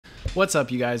What's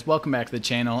up, you guys? Welcome back to the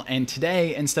channel, and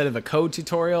today, instead of a code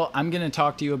tutorial, I'm going to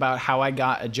talk to you about how I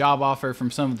got a job offer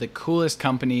from some of the coolest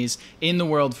companies in the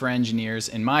world for engineers,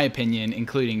 in my opinion,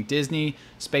 including Disney,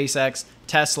 SpaceX,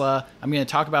 Tesla. I'm going to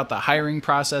talk about the hiring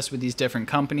process with these different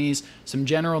companies, some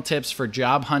general tips for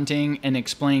job hunting, and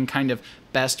explain kind of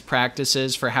best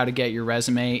practices for how to get your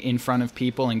resume in front of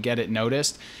people and get it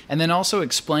noticed, and then also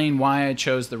explain why I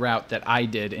chose the route that I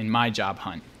did in my job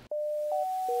hunt.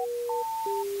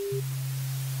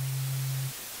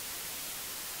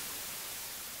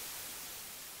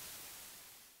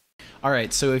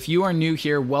 Alright, so if you are new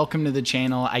here, welcome to the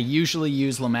channel. I usually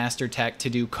use LeMaster Tech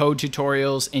to do code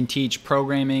tutorials and teach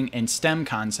programming and STEM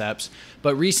concepts,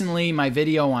 but recently my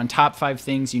video on top 5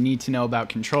 things you need to know about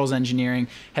controls engineering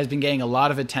has been getting a lot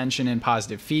of attention and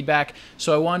positive feedback,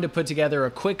 so I wanted to put together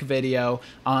a quick video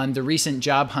on the recent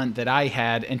job hunt that I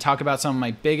had and talk about some of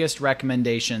my biggest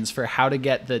recommendations for how to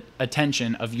get the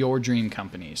attention of your dream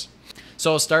companies.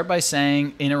 So I'll start by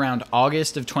saying in around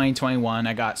August of 2021,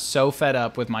 I got so fed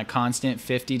up with my constant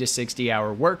 50 to 60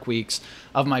 hour work weeks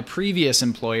of my previous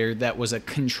employer that was a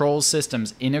control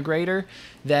systems integrator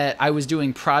that I was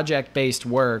doing project-based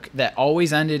work that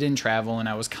always ended in travel, and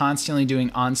I was constantly doing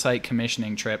on-site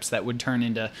commissioning trips that would turn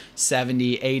into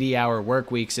 70, 80 hour work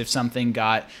weeks if something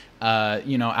got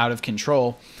out of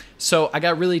control. So I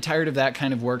got really tired of that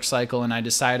kind of work cycle, and I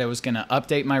decided I was going to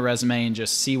update my resume and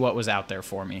just see what was out there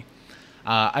for me.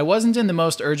 I wasn't in the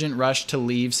most urgent rush to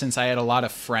leave since I had a lot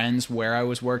of friends where I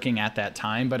was working at that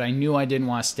time, but I knew I didn't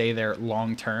want to stay there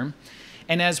long term.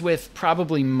 And as with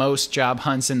probably most job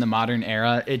hunts in the modern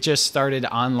era, it just started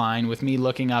online with me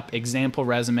looking up example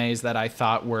resumes that I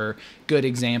thought were good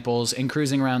examples and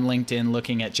cruising around LinkedIn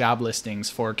looking at job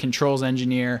listings for controls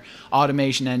engineer,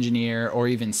 automation engineer, or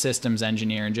even systems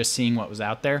engineer, and just seeing what was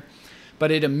out there. But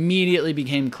it immediately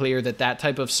became clear that that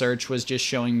type of search was just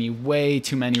showing me way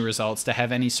too many results to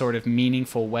have any sort of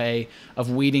meaningful way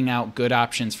of weeding out good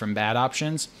options from bad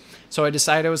options. So I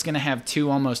decided I was going to have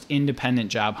two almost independent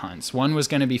job hunts. One was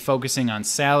going to be focusing on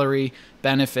salary,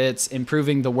 benefits,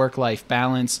 improving the work-life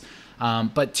balance.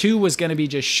 But two was going to be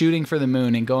just shooting for the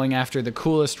moon and going after the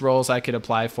coolest roles I could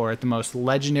apply for at the most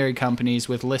legendary companies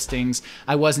with listings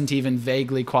I wasn't even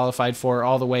vaguely qualified for,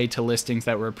 all the way to listings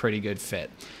that were a pretty good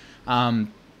fit.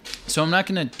 So I'm not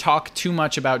going to talk too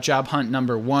much about job hunt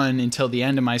number 1 until the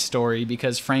end of my story,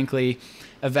 because frankly,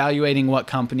 evaluating what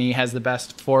company has the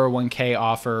best 401k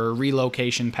offer or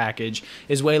relocation package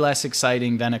is way less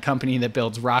exciting than a company that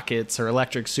builds rockets or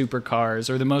electric supercars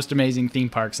or the most amazing theme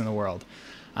parks in the world.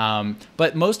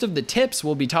 But most of the tips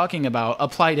we'll be talking about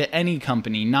apply to any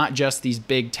company, not just these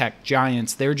big tech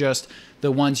giants. They're just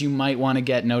the ones you might want to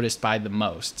get noticed by the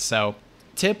most. So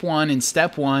tip 1 and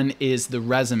step 1 is the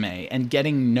resume and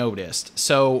getting noticed.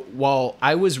 So while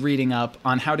I was reading up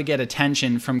on how to get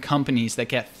attention from companies that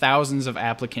get thousands of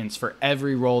applicants for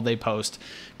every role they post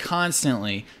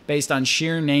constantly based on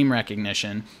sheer name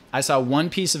recognition, I saw one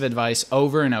piece of advice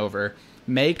over and over: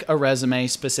 make a resume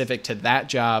specific to that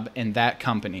job and that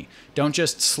company. Don't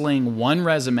just sling one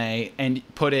resume and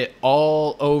put it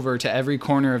all over to every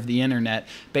corner of the internet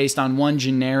based on one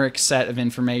generic set of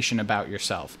information about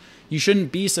yourself. You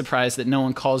shouldn't be surprised that no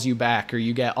one calls you back or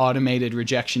you get automated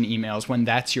rejection emails when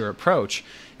that's your approach.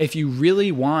 If you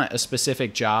really want a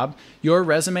specific job, your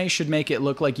resume should make it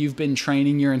look like you've been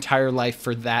training your entire life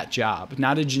for that job,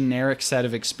 not a generic set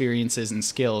of experiences and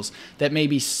skills that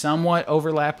maybe somewhat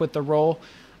overlap with the role.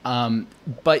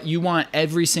 But you want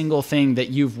every single thing that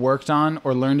you've worked on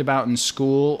or learned about in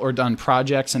school or done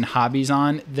projects and hobbies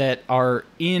on that are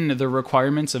in the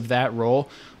requirements of that role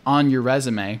on your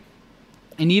resume.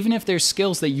 And even if there's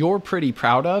skills that you're pretty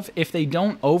proud of, if they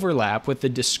don't overlap with the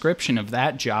description of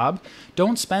that job,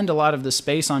 don't spend a lot of the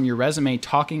space on your resume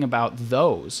talking about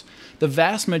those. The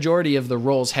vast majority of the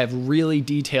roles have really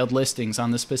detailed listings on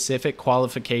the specific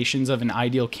qualifications of an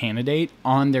ideal candidate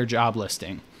on their job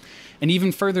listing. And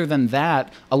even further than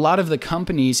that, a lot of the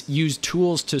companies use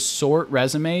tools to sort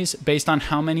resumes based on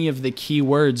how many of the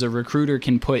keywords a recruiter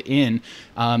can put in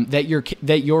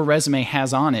that your resume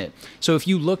has on it. So if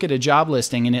you look at a job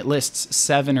listing and it lists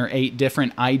 7 or 8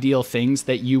 different ideal things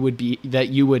that you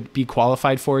would be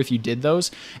qualified for if you did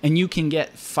those, and you can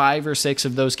get 5 or 6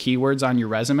 of those keywords on your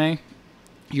resume,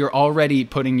 you're already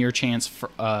putting your chance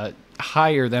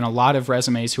higher than a lot of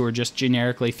resumes who are just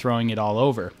generically throwing it all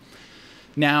over.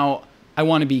 Now, I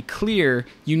want to be clear,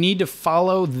 you need to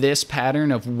follow this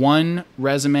pattern of one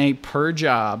resume per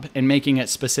job and making it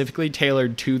specifically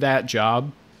tailored to that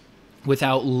job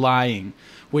without lying,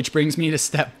 which brings me to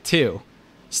step 2.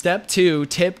 Step 2,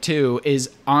 tip 2, is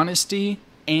honesty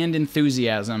and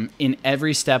enthusiasm in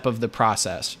every step of the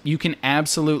process. You can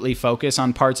absolutely focus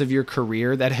on parts of your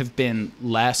career that have been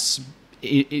less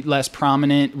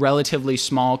prominent, relatively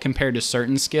small compared to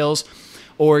certain skills.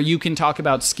 Or you can talk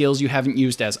about skills you haven't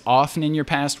used as often in your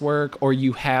past work, or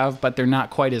you have, but they're not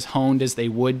quite as honed as they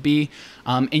would be.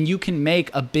 And you can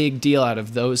make a big deal out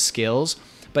of those skills.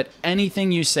 But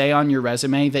anything you say on your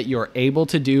resume that you're able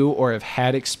to do or have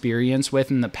had experience with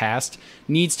in the past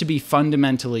needs to be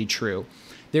fundamentally true.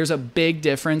 There's a big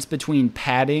difference between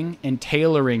padding and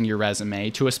tailoring your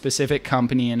resume to a specific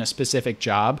company and a specific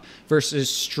job versus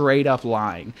straight up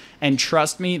lying. And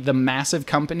trust me, the massive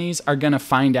companies are going to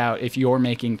find out if you're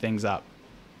making things up.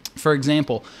 For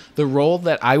example, the role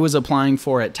that I was applying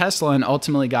for at Tesla and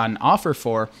ultimately got an offer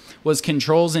for was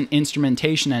controls and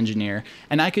instrumentation engineer.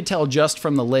 And I could tell just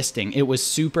from the listing, it was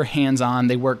super hands-on.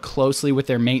 They work closely with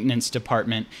their maintenance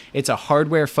department. It's a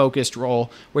hardware-focused role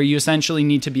where you essentially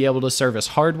need to be able to service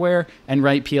hardware and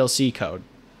write PLC code.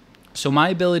 So my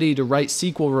ability to write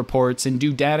SQL reports and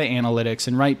do data analytics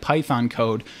and write Python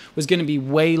code was going to be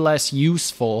way less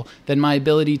useful than my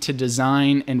ability to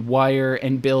design and wire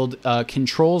and build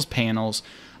controls panels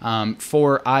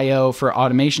for I/O for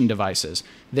automation devices.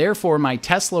 Therefore, my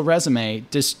Tesla resume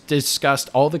discussed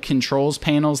all the controls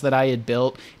panels that I had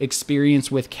built,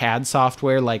 experience with CAD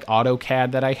software like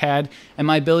AutoCAD that I had, and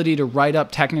my ability to write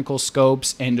up technical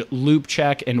scopes and loop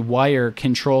check and wire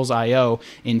controls I/O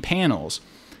in panels.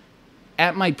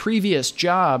 At my previous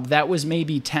job, that was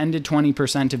maybe 10 to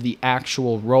 20% of the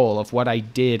actual role of what I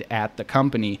did at the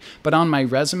company. But on my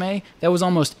resume, that was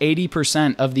almost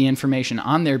 80% of the information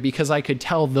on there because I could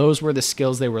tell those were the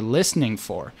skills they were looking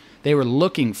for.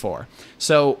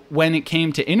 So when it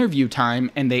came to interview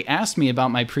time and they asked me about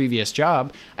my previous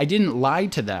job, I didn't lie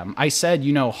to them. I said,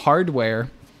 hardware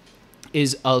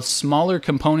is a smaller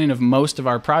component of most of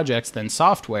our projects than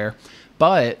software,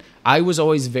 but I was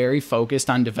always very focused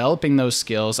on developing those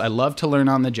skills. I love to learn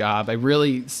on the job.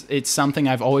 It's something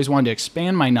I've always wanted to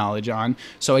expand my knowledge on,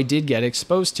 so I did get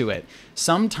exposed to it.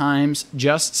 Sometimes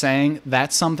just saying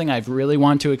that's something I've really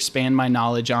wanted to expand my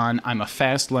knowledge on. I'm a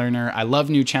fast learner. I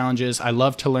love new challenges. I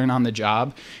love to learn on the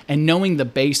job. And knowing the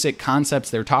basic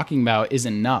concepts they're talking about is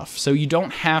enough. So you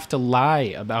don't have to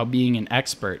lie about being an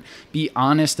expert. Be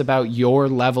honest about your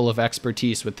level of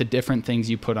expertise with the different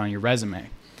things you put on your resume.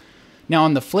 Now,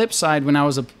 on the flip side, when I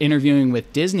was interviewing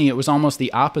with Disney, it was almost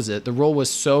the opposite. The role was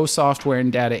so software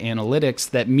and data analytics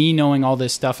that me knowing all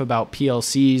this stuff about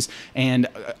PLCs and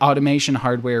automation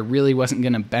hardware really wasn't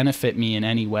going to benefit me in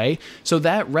any way. So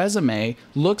that resume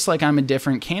looks like I'm a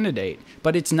different candidate,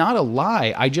 but it's not a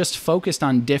lie. I just focused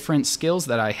on different skills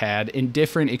that I had and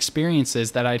different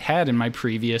experiences that I'd had in my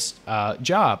previous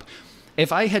job.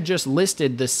 If I had just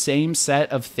listed the same set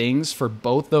of things for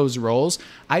both those roles,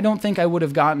 I don't think I would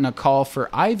have gotten a call for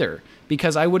either,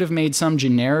 because I would have made some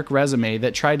generic resume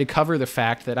that tried to cover the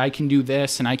fact that I can do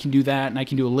this and I can do that and I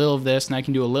can do a little of this and I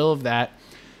can do a little of that.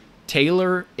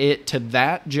 Tailor it to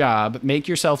that job. Make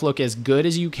yourself look as good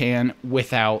as you can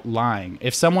without lying.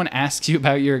 If someone asks you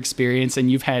about your experience and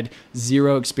you've had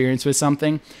zero experience with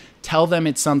something, tell them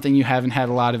it's something you haven't had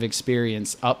a lot of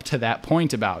experience up to that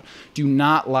point about. Do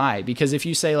not lie, because if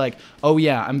you say like, oh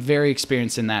yeah, I'm very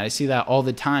experienced in that, I see that all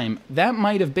the time, that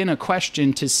might have been a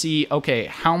question to see, okay,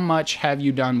 how much have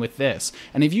you done with this?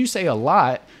 And if you say a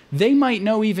lot, they might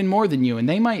know even more than you, and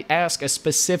they might ask a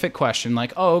specific question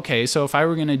like, oh, okay, so if I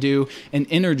were going to do an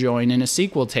inner join in a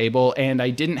SQL table and I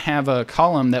didn't have a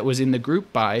column that was in the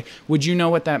group by, would you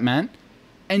know what that meant?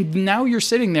 And now you're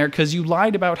sitting there because you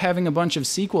lied about having a bunch of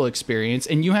SQL experience,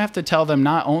 and you have to tell them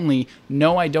not only,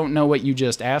 no, I don't know what you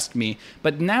just asked me,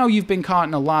 but now you've been caught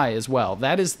in a lie as well.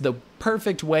 That is the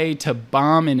perfect way to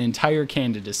bomb an entire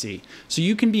candidacy. So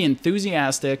you can be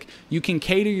enthusiastic, you can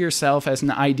cater yourself as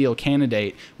an ideal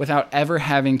candidate without ever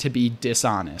having to be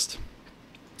dishonest.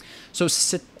 So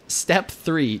tip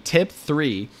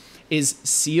 3, is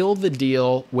seal the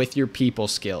deal with your people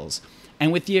skills.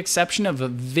 And with the exception of a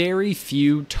very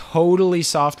few totally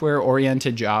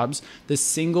software-oriented jobs, the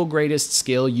single greatest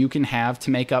skill you can have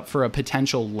to make up for a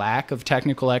potential lack of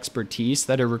technical expertise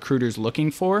that a recruiter's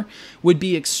looking for would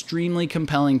be extremely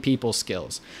compelling people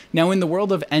skills. Now, in the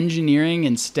world of engineering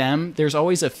and STEM, there's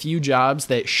always a few jobs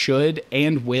that should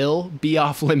and will be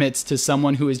off limits to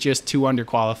someone who is just too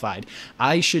underqualified.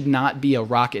 I should not be a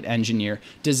rocket engineer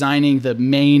designing the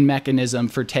main mechanism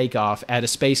for takeoff at a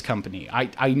space company.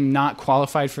 I'm not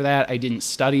qualified for that. I didn't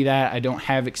study that. I don't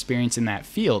have experience in that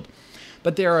field.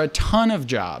 But there are a ton of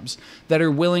jobs that are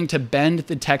willing to bend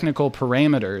the technical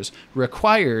parameters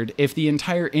required if the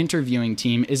entire interviewing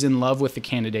team is in love with the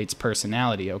candidate's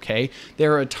personality, okay?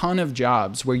 There are a ton of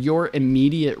jobs where your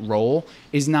immediate role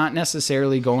is not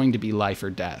necessarily going to be life or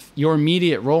death. Your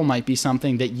immediate role might be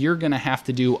something that you're going to have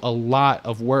to do a lot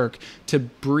of work to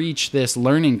breach this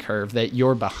learning curve that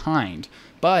you're behind.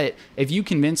 But if you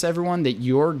convince everyone that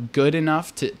you're good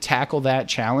enough to tackle that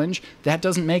challenge, that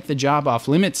doesn't make the job off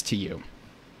limits to you.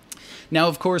 Now,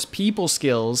 of course, people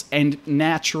skills and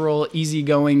natural,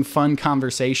 easygoing, fun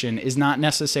conversation is not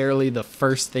necessarily the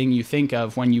first thing you think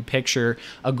of when you picture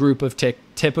a group of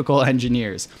typical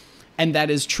engineers. And that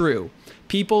is true.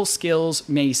 People skills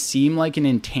may seem like an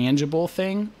intangible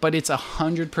thing, but it's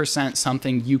 100%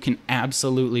 something you can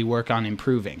absolutely work on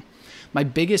improving. My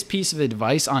biggest piece of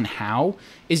advice on how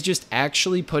is just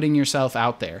actually putting yourself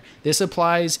out there. This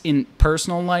applies in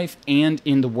personal life and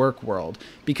in the work world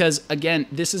because, again,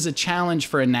 this is a challenge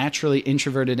for a naturally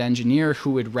introverted engineer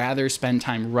who would rather spend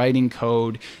time writing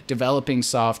code, developing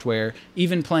software,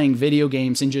 even playing video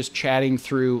games and just chatting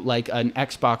through like an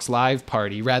Xbox Live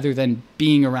party rather than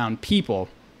being around people.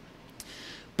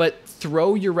 But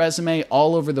throw your resume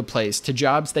all over the place to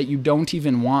jobs that you don't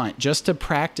even want just to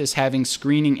practice having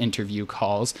screening interview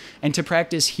calls and to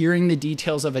practice hearing the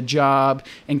details of a job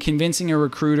and convincing a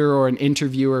recruiter or an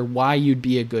interviewer why you'd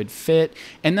be a good fit.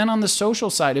 And then on the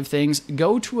social side of things,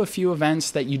 go to a few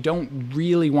events that you don't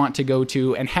really want to go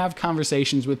to and have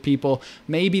conversations with people.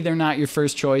 Maybe they're not your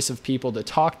first choice of people to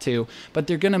talk to, but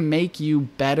they're going to make you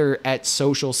better at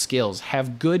social skills.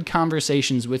 Have good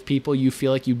conversations with people you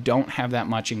feel like you don't have that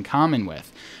much in common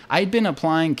with. I'd been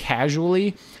applying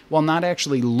casually while not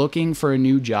actually looking for a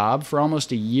new job for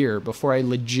almost a year before I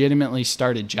legitimately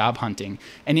started job hunting.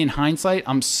 And in hindsight,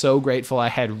 I'm so grateful I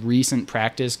had recent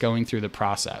practice going through the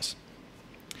process.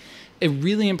 A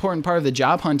really important part of the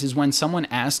job hunt is when someone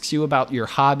asks you about your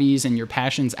hobbies and your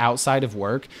passions outside of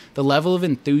work, the level of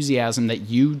enthusiasm that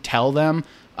you tell them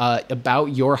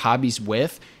about your hobbies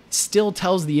with still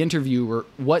tells the interviewer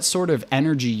what sort of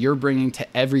energy you're bringing to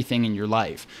everything in your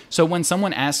life. So when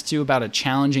someone asks you about a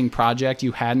challenging project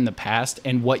you had in the past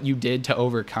and what you did to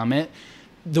overcome it,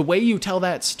 the way you tell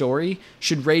that story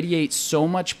should radiate so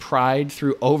much pride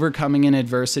through overcoming an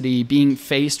adversity, being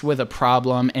faced with a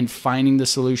problem, and finding the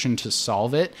solution to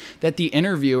solve it, that the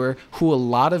interviewer, who a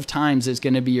lot of times is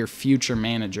going to be your future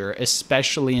manager,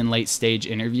 especially in late stage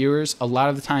interviewers, a lot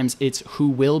of the times it's who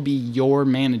will be your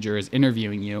manager is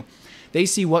interviewing you. They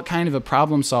see what kind of a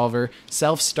problem solver,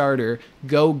 self-starter,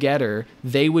 go-getter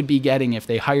they would be getting if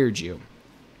they hired you.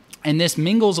 And this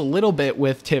mingles a little bit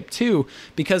with tip 2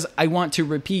 because I want to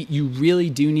repeat, you really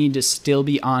do need to still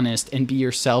be honest and be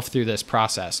yourself through this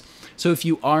process. So if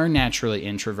you are naturally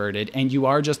introverted and you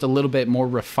are just a little bit more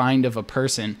refined of a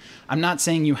person, I'm not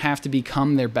saying you have to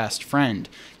become their best friend.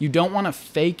 You don't want to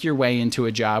fake your way into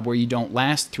a job where you don't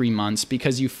last 3 months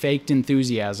because you faked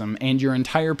enthusiasm and your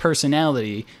entire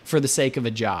personality for the sake of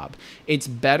a job. It's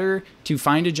better to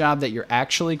find a job that you're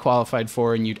actually qualified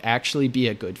for and you'd actually be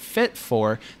a good fit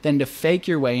for than to fake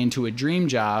your way into a dream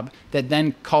job that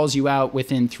then calls you out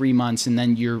within 3 months and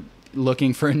then you're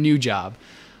looking for a new job.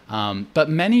 But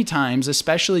many times,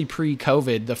 especially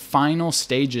pre-COVID, the final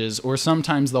stages or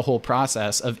sometimes the whole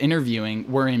process of interviewing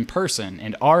were in person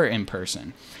and are in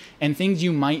person. And things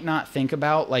you might not think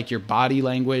about, like your body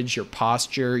language, your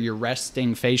posture, your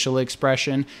resting facial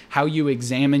expression, how you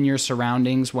examine your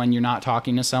surroundings when you're not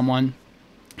talking to someone,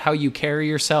 how you carry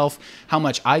yourself, how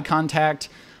much eye contact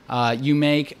you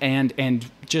make,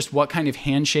 and just what kind of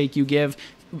handshake you give.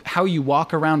 How you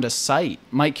walk around a site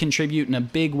might contribute in a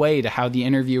big way to how the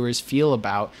interviewers feel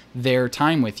about their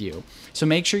time with you. So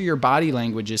make sure your body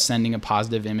language is sending a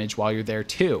positive image while you're there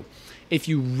too. If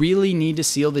you really need to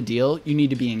seal the deal, you need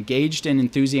to be engaged and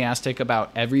enthusiastic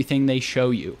about everything they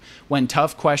show you. When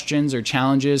tough questions or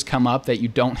challenges come up that you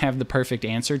don't have the perfect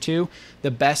answer to,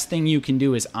 the best thing you can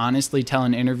do is honestly tell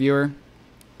an interviewer,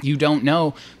 you don't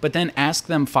know, but then ask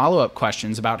them follow-up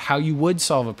questions about how you would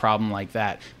solve a problem like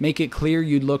that. Make it clear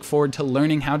you'd look forward to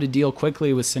learning how to deal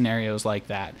quickly with scenarios like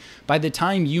that. By the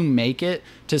time you make it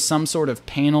to some sort of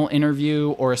panel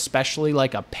interview or especially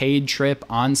like a paid trip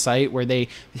on site where they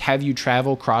have you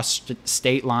travel across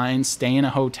state lines, stay in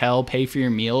a hotel, pay for your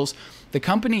meals, the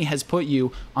company has put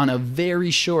you on a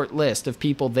very short list of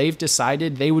people they've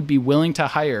decided they would be willing to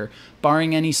hire,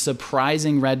 barring any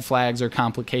surprising red flags or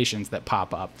complications that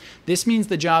pop up. This means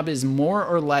the job is more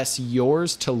or less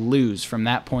yours to lose from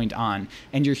that point on,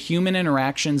 and your human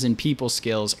interactions and people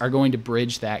skills are going to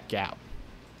bridge that gap.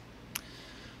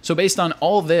 So based on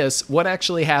all this, what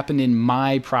actually happened in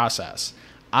my process?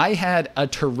 I had a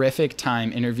terrific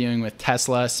time interviewing with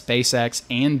Tesla, SpaceX,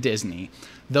 and Disney.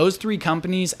 Those three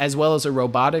companies, as well as a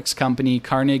robotics company,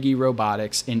 Carnegie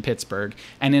Robotics in Pittsburgh,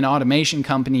 and an automation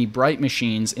company, Bright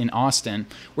Machines in Austin,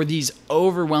 were these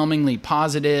overwhelmingly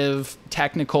positive,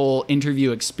 technical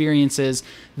interview experiences.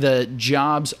 The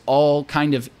jobs all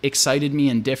kind of excited me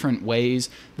in different ways.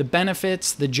 The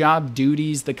benefits, the job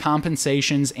duties, the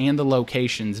compensations, and the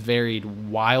locations varied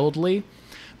wildly.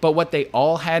 But what they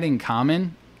all had in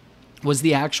common was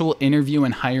the actual interview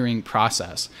and hiring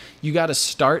process. You got to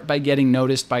start by getting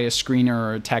noticed by a screener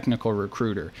or a technical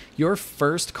recruiter. Your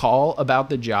first call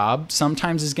about the job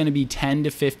sometimes is going to be 10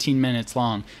 to 15 minutes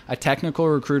long. A technical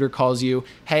recruiter calls you,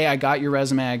 hey, I got your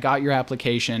resume, I got your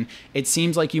application. It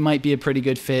seems like you might be a pretty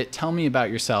good fit. Tell me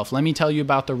about yourself. Let me tell you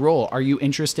about the role. Are you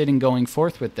interested in going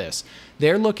forth with this?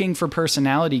 They're looking for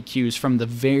personality cues from the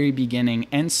very beginning,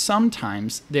 and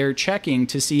sometimes they're checking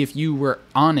to see if you were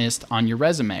honest on your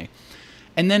resume.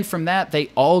 And then from that, they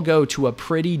all go to a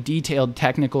pretty detailed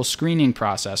technical screening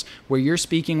process where you're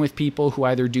speaking with people who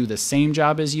either do the same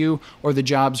job as you or the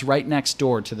job's right next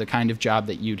door to the kind of job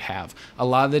that you'd have. A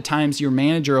lot of the times your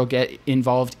manager will get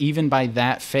involved even by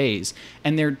that phase,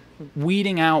 and they're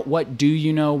weeding out what do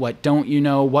you know, what don't you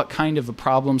know, what kind of a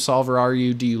problem solver are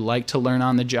you, do you like to learn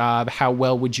on the job, how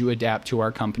well would you adapt to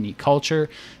our company culture,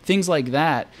 things like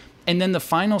that. And then the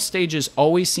final stages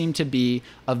always seem to be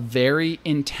a very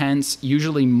intense,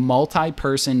 usually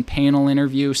multi-person panel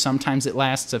interview. Sometimes it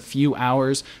lasts a few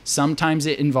hours. Sometimes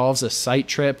it involves a site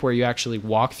trip where you actually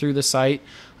walk through the site.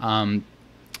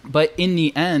 But in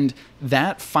the end,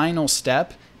 that final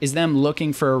step is them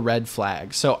looking for a red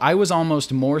flag. So I was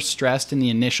almost more stressed in the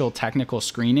initial technical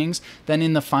screenings than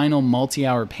in the final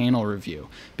multi-hour panel review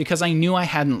because I knew I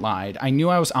hadn't lied. I knew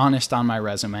I was honest on my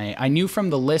resume. I knew from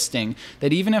the listing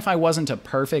that even if I wasn't a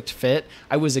perfect fit,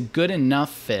 I was a good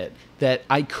enough fit that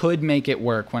I could make it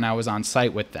work when I was on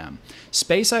site with them.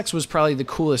 SpaceX was probably the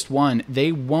coolest one.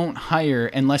 They won't hire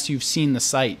unless you've seen the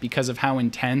site because of how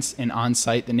intense and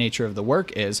on-site the nature of the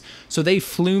work is. So they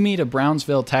flew me to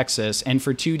Brownsville, Texas, and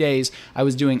for 2 days I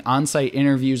was doing on-site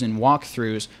interviews and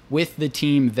walkthroughs with the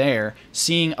team there,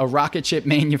 seeing a rocket ship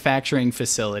manufacturing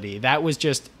facility. That was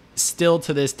just still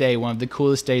to this day one of the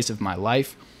coolest days of my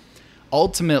life.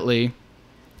 Ultimately,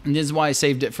 and this is why I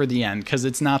saved it for the end, because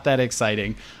it's not that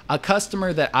exciting. A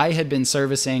customer that I had been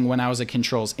servicing when I was a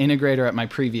controls integrator at my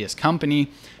previous company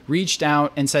reached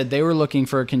out and said they were looking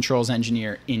for a controls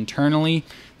engineer internally.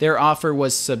 Their offer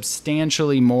was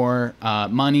substantially more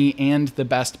money and the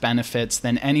best benefits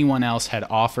than anyone else had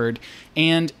offered.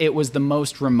 And it was the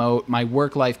most remote. My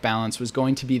work-life balance was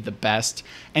going to be the best.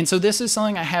 And so this is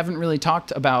something I haven't really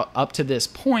talked about up to this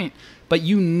point, but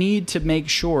you need to make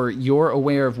sure you're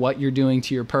aware of what you're doing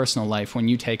to your personal life when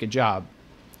you take a job.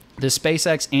 The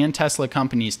SpaceX and Tesla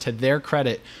companies, to their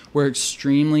credit, were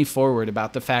extremely forward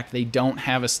about the fact they don't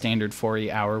have a standard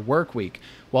 40-hour work week.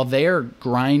 While they are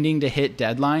grinding to hit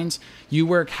deadlines, you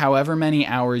work however many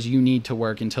hours you need to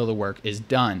work until the work is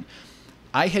done.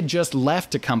 I had just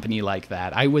left a company like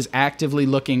that. I was actively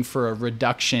looking for a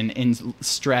reduction in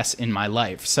stress in my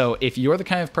life. So if you're the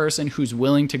kind of person who's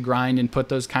willing to grind and put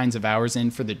those kinds of hours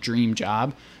in for the dream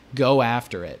job, go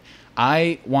after it.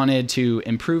 I wanted to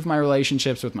improve my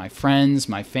relationships with my friends,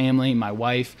 my family, my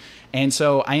wife, and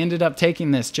so I ended up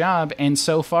taking this job, and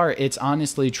so far it's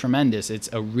honestly tremendous. It's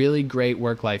a really great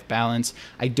work-life balance.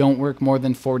 I don't work more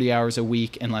than 40 hours a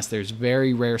week unless there's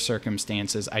very rare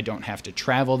circumstances. I don't have to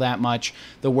travel that much.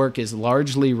 The work is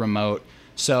largely remote.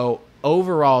 So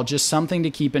overall, just something to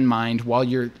keep in mind while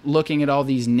you're looking at all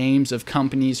these names of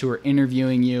companies who are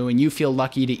interviewing you and you feel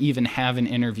lucky to even have an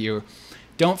interview.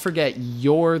 Don't forget,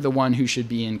 you're the one who should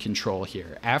be in control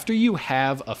here. After you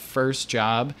have a first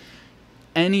job,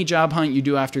 any job hunt you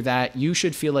do after that, you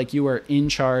should feel like you are in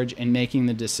charge and making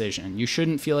the decision. You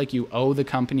shouldn't feel like you owe the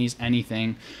companies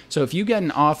anything. So if you get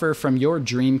an offer from your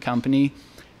dream company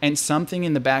and something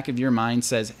in the back of your mind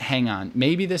says, hang on,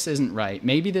 maybe this isn't right,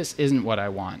 maybe this isn't what I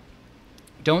want,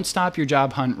 don't stop your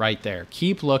job hunt right there.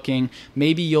 Keep looking.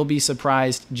 Maybe you'll be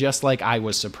surprised, just like I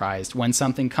was surprised, when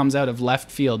something comes out of left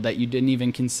field that you didn't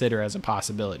even consider as a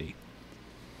possibility.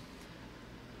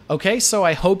 Okay, so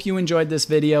I hope you enjoyed this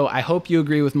video. I hope you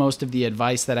agree with most of the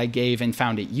advice that I gave and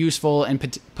found it useful and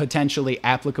potentially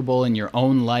applicable in your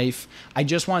own life. I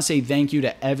just want to say thank you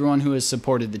to everyone who has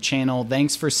supported the channel.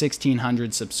 Thanks for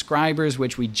 1,600 subscribers,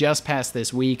 which we just passed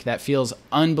this week. That feels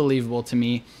unbelievable to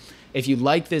me. If you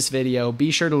like this video,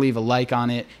 be sure to leave a like on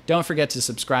it. Don't forget to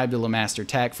subscribe to LeMaster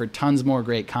Tech for tons more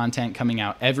great content coming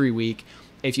out every week.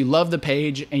 If you love the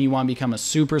page and you want to become a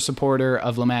super supporter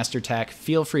of LeMaster Tech,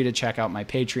 feel free to check out my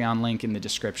Patreon link in the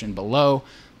description below.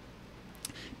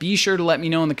 Be sure to let me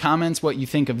know in the comments what you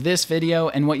think of this video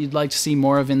and what you'd like to see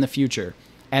more of in the future.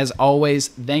 As always,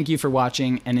 thank you for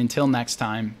watching, and until next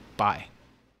time, bye.